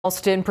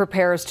Ralston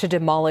prepares to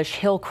demolish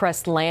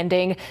Hillcrest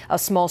Landing, a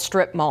small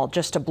strip mall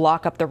just a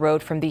block up the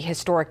road from the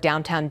historic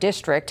downtown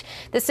district.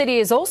 The city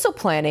is also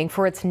planning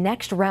for its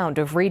next round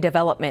of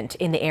redevelopment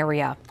in the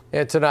area.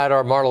 And tonight,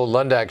 our Marlo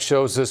Lundak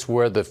shows us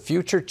where the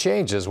future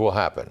changes will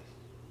happen.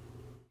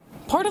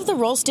 Part of the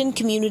Ralston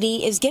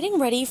community is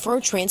getting ready for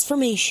a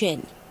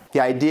transformation. The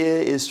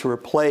idea is to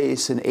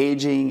replace an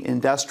aging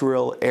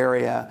industrial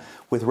area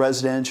with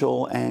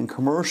residential and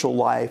commercial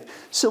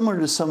life, similar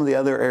to some of the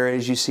other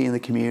areas you see in the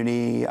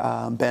community,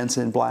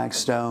 Benson,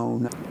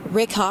 Blackstone.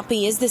 Rick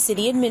Hoppy is the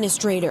city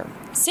administrator.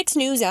 6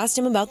 News asked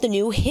him about the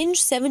new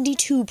Hinge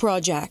 72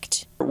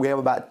 project. We have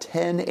about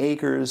 10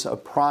 acres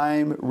of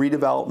prime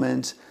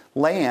redevelopment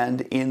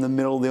land in the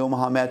middle of the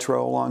Omaha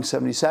Metro along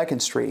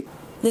 72nd Street.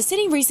 The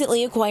city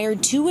recently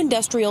acquired 2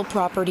 industrial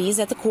properties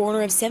at the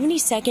corner of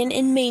 72nd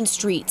and Main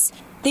Streets.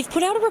 They've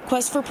put out a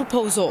request for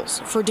proposals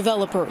for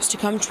developers to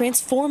come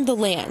transform the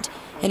land,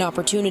 an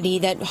opportunity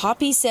that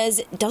Hoppy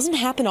says doesn't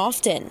happen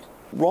often.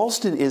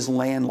 Ralston is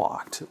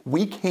landlocked.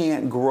 We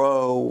can't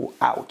grow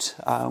out.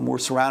 We're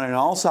surrounded on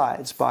all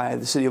sides by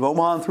the city of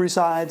Omaha on 3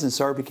 sides and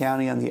Sarpy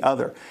County on the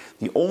other.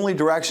 The only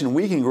direction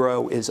we can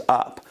grow is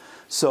up.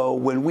 So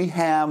when we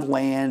have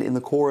land in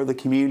the core of the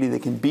community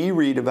that can be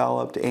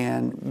redeveloped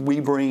and we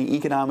bring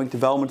economic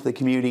development to the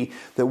community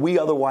that we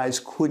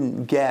otherwise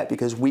couldn't get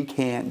because we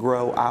can't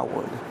grow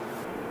outward.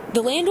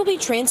 The land will be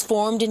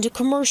transformed into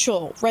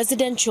commercial,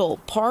 residential,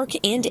 park,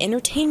 and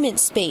entertainment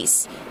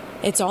space.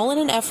 It's all in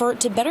an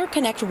effort to better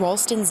connect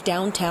Ralston's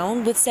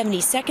downtown with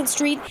 72nd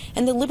Street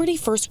and the Liberty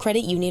First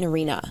Credit Union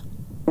Arena.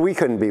 We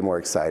couldn't be more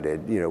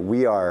excited. You know,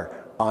 we are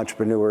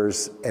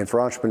entrepreneurs, and for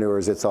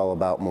entrepreneurs, it's all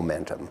about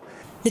momentum.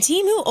 The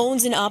team who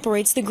owns and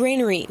operates the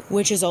granary,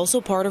 which is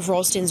also part of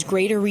Ralston's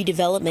greater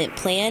redevelopment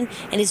plan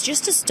and is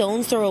just a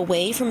stone's throw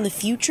away from the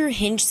future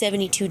Hinge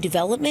 72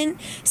 development,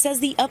 says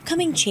the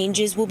upcoming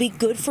changes will be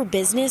good for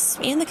business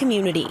and the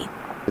community.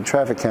 The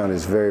traffic count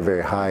is very,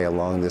 very high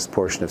along this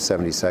portion of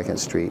 72nd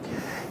Street.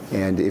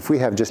 And if we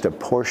have just a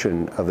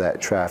portion of that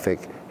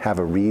traffic have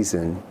a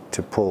reason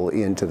to pull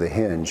into the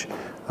Hinge,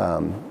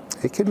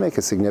 it could make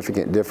a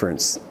significant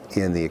difference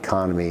in the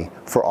economy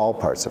for all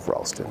parts of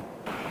Ralston.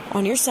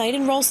 On your site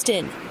in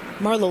Ralston,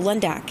 Marlo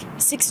Lundak,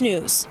 6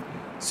 News.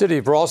 City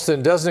of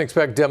Ralston doesn't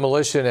expect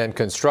demolition and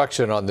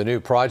construction on the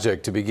new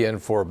project to begin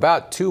for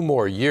about 2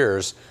 more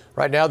years.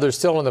 Right now, they're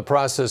still in the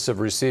process of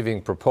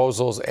receiving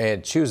proposals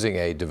and choosing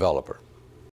a developer.